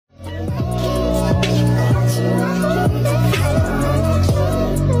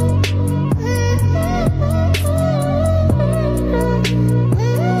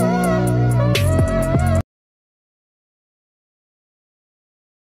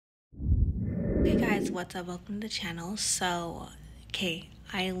Hey guys, what's up? Welcome to the channel. So, okay,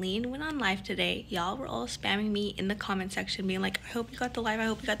 Aileen went on live today. Y'all were all spamming me in the comment section being like, I hope you got the live, I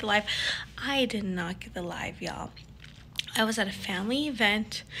hope you got the live. I did not get the live, y'all. I was at a family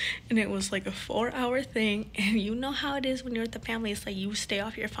event and it was like a 4-hour thing, and you know how it is when you're with the family, it's like you stay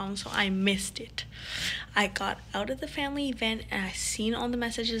off your phone, so I missed it. I got out of the family event and I seen all the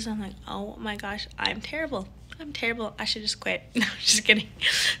messages. I'm like, oh my gosh, I'm terrible. I should just quit. No, just kidding.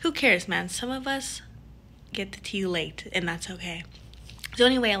 Who cares, man? Some of us get the tea late and that's okay. So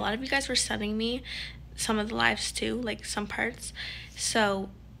anyway, a lot of you guys were sending me some of the lives too, like some parts.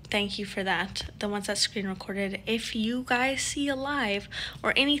 So thank you for that. The ones that screen recorded. If you guys see a live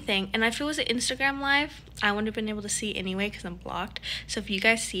or anything, and if it was an Instagram live, I wouldn't have been able to see it anyway because I'm blocked. So if you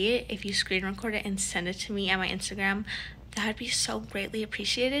guys see it, if you screen record it and send it to me at my Instagram, that would be so greatly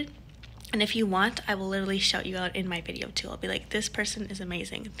appreciated. And if you want, I will literally shout you out in my video too. I'll be like, this person is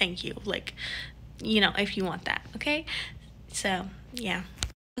amazing. Thank you. Like, you know, if you want that, okay? So, yeah.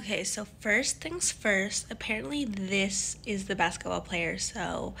 Okay, so first things first, apparently this is the basketball player.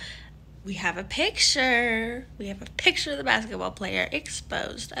 So we have a picture. We have a picture of the basketball player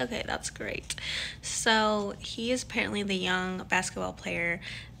exposed. Okay, that's great. So he is apparently the young basketball player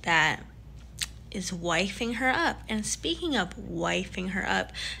that is wifing her up. And speaking of wifing her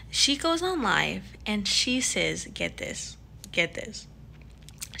up, she goes on live and she says, get this.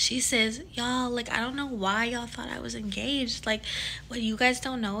 She says, y'all, like, I don't know why y'all thought I was engaged. Like, what you guys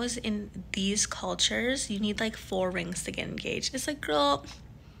don't know is in these cultures, you need like 4 rings to get engaged. It's like, girl,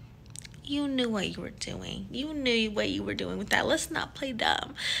 you knew what you were doing. You knew what you were doing with that. Let's not play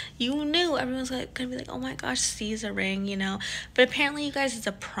dumb. You knew. Everyone's gonna be like, oh my gosh, she's a ring, you know. But apparently, you guys, it's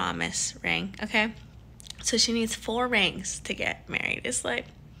a promise ring, okay? So she needs 4 rings to get married. It's like,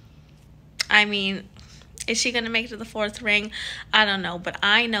 I mean, is she gonna make it to the 4th ring? I don't know. But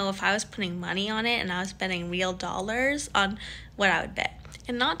I know if I was putting money on it and I was betting real dollars on what I would bet.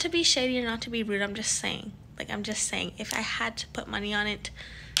 And not to be shady or not to be rude, I'm just saying. Like, I'm just saying, if I had to put money on it,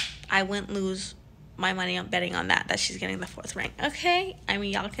 I wouldn't lose my money on betting on that she's getting the 4th ring. Okay? I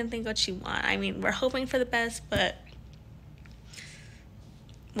mean, y'all can think what you want. I mean, we're hoping for the best, but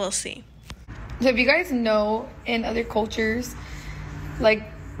we'll see. So if you guys know, in other cultures, like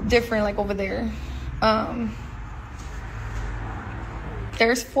different, like over there,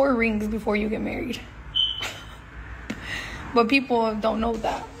 there's 4 rings before you get married. But people don't know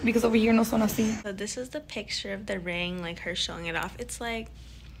that because over here no son así. So this is the picture of the ring, like her showing it off. It's like,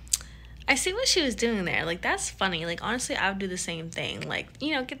 I see what she was doing there. Like, that's funny. Like, honestly, I would do the same thing. Like,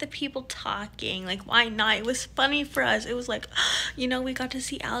 you know, get the people talking. Like, why not? It was funny for us. It was like, you know, we got to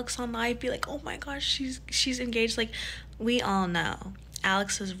see Alex on live be like, oh my gosh, she's engaged. Like, we all know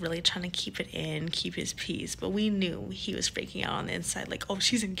Alex was really trying to keep it in, keep his peace. But we knew he was freaking out on the inside. Like, oh,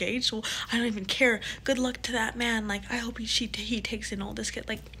 she's engaged? Well, I don't even care. Good luck to that man. Like, I hope he takes in all this kid.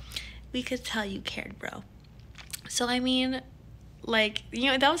 Like, we could tell you cared, bro. So, I mean, like, you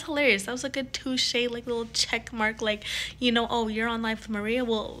know, that was hilarious. That was like a touche, like, little check mark, like, you know, oh, you're on live with Maria,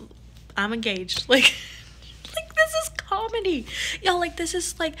 well, I'm engaged. Like, like, this is comedy, y'all. Like, this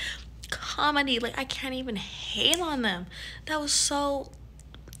is like comedy. Like, I can't even hate on them. That was so,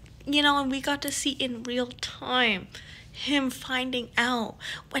 you know, and we got to see in real time him finding out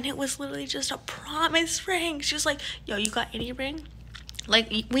when it was literally just a promise ring. She was like, yo, you got any ring?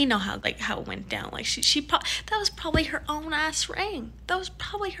 Like, we know how it went down. Like, that was probably her own ass ring. That was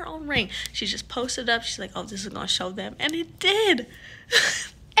probably her own ring. She just posted up. She's like, oh, this is gonna show them. And it did.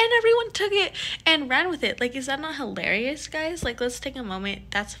 And everyone took it and ran with it. Like, is that not hilarious, guys? Like, let's take a moment.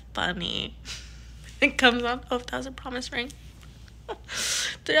 That's funny. It comes on, oh, that was a promise ring.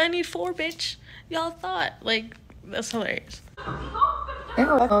 Did I need 4, bitch? Y'all thought. Like, that's hilarious. Makes me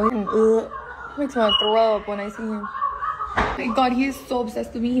want to throw up when I see him. My God, he is so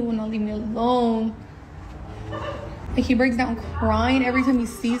obsessed with me. He will not leave me alone. Like, he breaks down crying every time he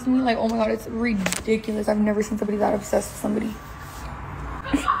sees me. Like, oh my God, it's ridiculous. I've never seen somebody that obsessed with somebody.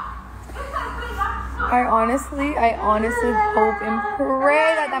 I honestly hope and pray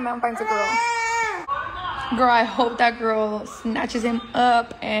that man finds a girl. Girl, I hope that girl snatches him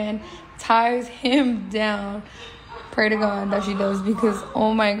up and ties him down. Pray to God that she does, because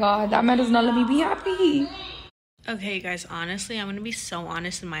oh my God, that man does not let me be happy. Okay, you guys, honestly, I'm going to be so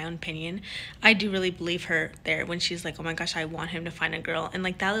honest in my own opinion. I do really believe her there when she's like, oh my gosh, I want him to find a girl. And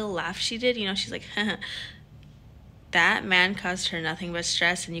like that little laugh she did, you know, she's like, that man caused her nothing but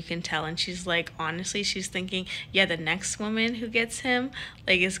stress, and you can tell. And she's like, honestly, she's thinking, yeah, the next woman who gets him,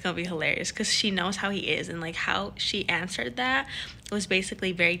 like, it's gonna be hilarious, because she knows how he is. And like how she answered that was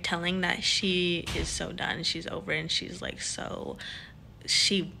basically very telling that she is so done, she's over it, and she's like, so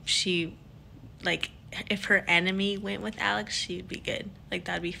she like, if her enemy went with Alex, she'd be good. Like,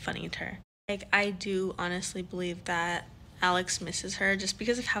 that'd be funny to her. Like, I do honestly believe that Alex misses her just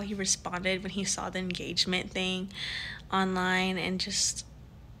because of how he responded when he saw the engagement thing online, and just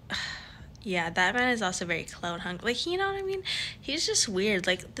yeah, that man is also very clout hungry. Like, you know what I mean? He's just weird.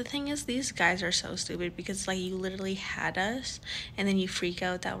 Like, the thing is, these guys are so stupid because, like, you literally had us, and then you freak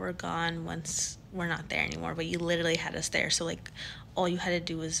out that we're gone once we're not there anymore. But you literally had us there. So, like, all you had to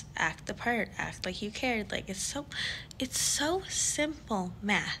do was act the part, act like you cared. Like, it's so simple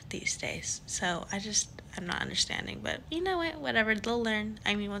math these days. So, I'm not understanding. But you know what? Whatever. They'll learn.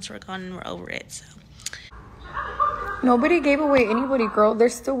 I mean, once we're gone and we're over it, so. Nobody gave away anybody, girl. They're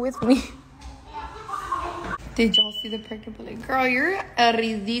still with me. Did y'all see the pregnant belly? Girl, you're a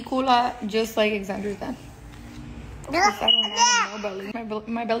ridicula, just like Xander's dad. I don't have no belly.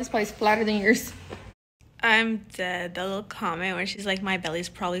 My belly's probably flatter than yours. I'm dead. The little comment where she's like, my belly's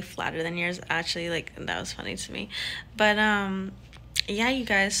probably flatter than yours. Actually, like, that was funny to me. But, yeah, you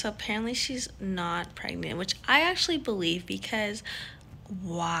guys. So apparently she's not pregnant, which I actually believe, because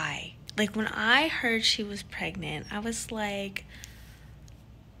why? Like, when I heard she was pregnant, I was like,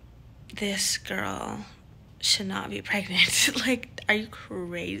 this girl should not be pregnant. Like, are you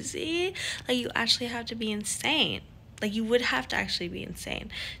crazy? Like, you actually have to be insane. Like, you would have to actually be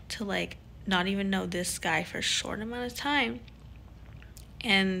insane to, like, not even know this guy for a short amount of time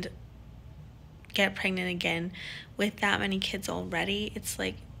and get pregnant again with that many kids already. It's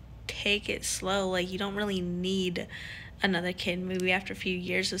like, take it slow. Like, you don't really need another kid. Maybe after a few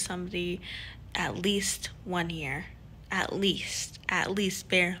years with somebody, at least 1 year. At least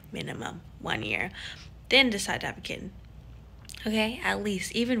bare minimum 1 year. Then decide to have a kid. Okay? At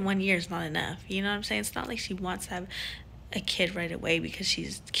least. Even 1 year is not enough. You know what I'm saying? It's not like she wants to have a kid right away because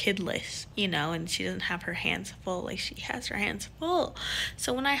she's kidless, you know, and she doesn't have her hands full. Like, she has her hands full.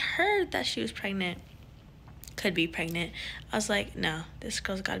 So when I heard that she was pregnant, could be pregnant, I was like, no, this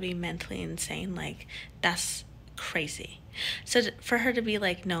girl's got to be mentally insane. Like, that's crazy. So for her to be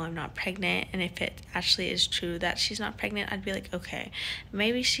like, no, I'm not pregnant, and if it actually is true that she's not pregnant, I'd be like, okay,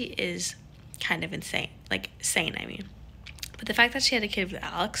 maybe she is kind of insane. Like, sane, I mean. But the fact that she had a kid with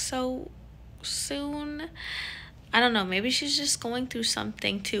Alex so soon, I don't know, maybe she's just going through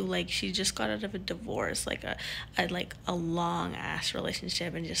something too. Like, she just got out of a divorce, like a long ass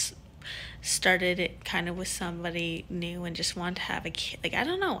relationship, and just started it kind of with somebody new and just wanted to have a kid. Like, I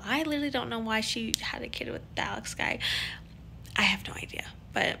don't know. I literally don't know why she had a kid with the Alex guy. I have no idea.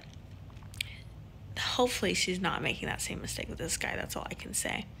 But hopefully she's not making that same mistake with this guy. That's all I can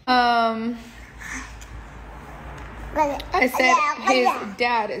say. I said his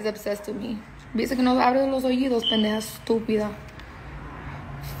dad is obsessed with me. Dice que no abre los oídos, pendeja estúpida.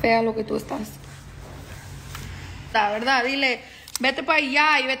 Fea lo que tú estás. La verdad, dile, vete para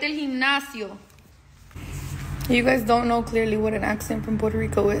allá y vete al gimnasio. You guys don't know clearly what an accent from Puerto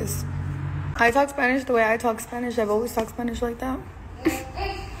Rico is. I talk Spanish the way I talk Spanish. I've always talked Spanish like that.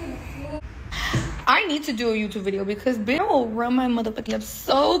 I need to do a YouTube video because bitch, I will run my motherfucking lips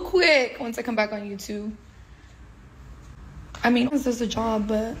so quick once I come back on YouTube. I mean, this is a job,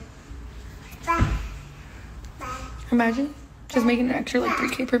 but imagine just making an extra like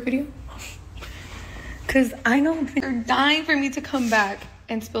 3K per video. Cause I know they're dying for me to come back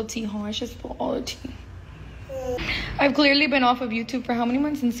and spill tea. Oh, I should spill all the tea. I've clearly been off of YouTube for how many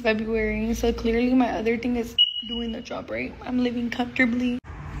months? Since February. So clearly my other thing is doing the job, right? I'm living comfortably.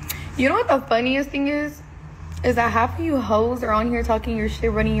 You know what the funniest thing is? Is that half of you hoes are on here talking your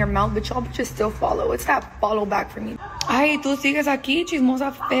shit, running your mouth, but y'all bitches still follow. It's that follow back for me. Ay, tú sigues aquí,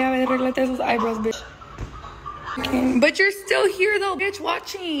 chismosa fea, arréglate esos eyebrows, bitch. Okay. But you're still here though, bitch,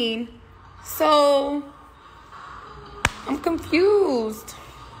 watching. So, I'm confused.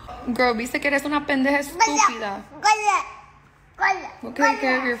 Girl, viste que eres una pendeja estúpida. Look at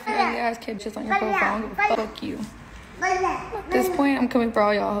care of your family ass kid just on your profile. Fuck you. At this point, I'm coming for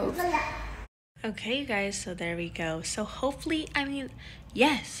all y'all hoes. Okay, you guys, so there we go. So hopefully, I mean,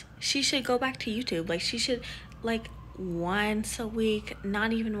 yes, she should go back to YouTube. Like, she should, like, once a week,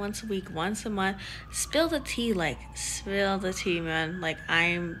 not even once a week, once a month, spill the tea. Like, spill the tea, man. Like,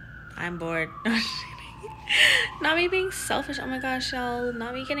 I'm bored. No, I'm just kidding. Not me being selfish. Oh my gosh, y'all.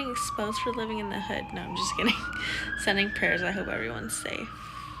 Not me getting exposed for living in the hood. No, I'm just kidding. Sending prayers. I hope everyone's safe.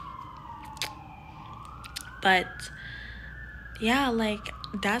 But yeah, like,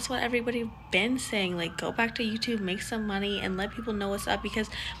 that's what everybody been saying. Like, go back to YouTube, make some money, and let people know what's up. Because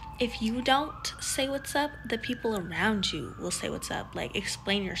if you don't say what's up, the people around you will say what's up. Like,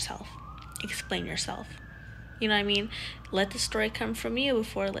 explain yourself. Explain yourself. You know what I mean? Let the story come from you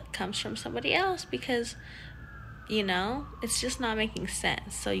before it comes from somebody else. Because you know, it's just not making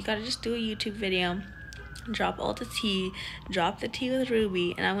sense. So you gotta just do a YouTube video, drop all the tea, drop the tea with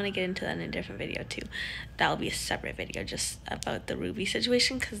Ruby, and I'm gonna get into that in a different video too. That'll be a separate video just about the Ruby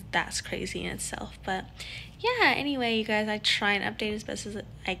situation, because that's crazy in itself. But yeah, anyway, you guys, I try and update as best as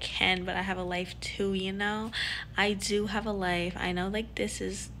I can, but I have a life too, you know. I do have a life. I know, like, this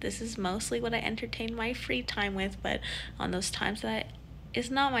is mostly what I entertain my free time with, but on those times that it's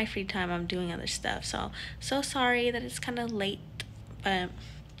not my free time, I'm doing other stuff. So sorry that it's kind of late, but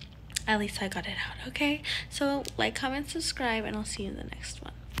at least I got it out. Okay, so like, comment, subscribe, and I'll see you in the next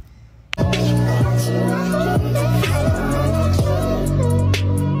one.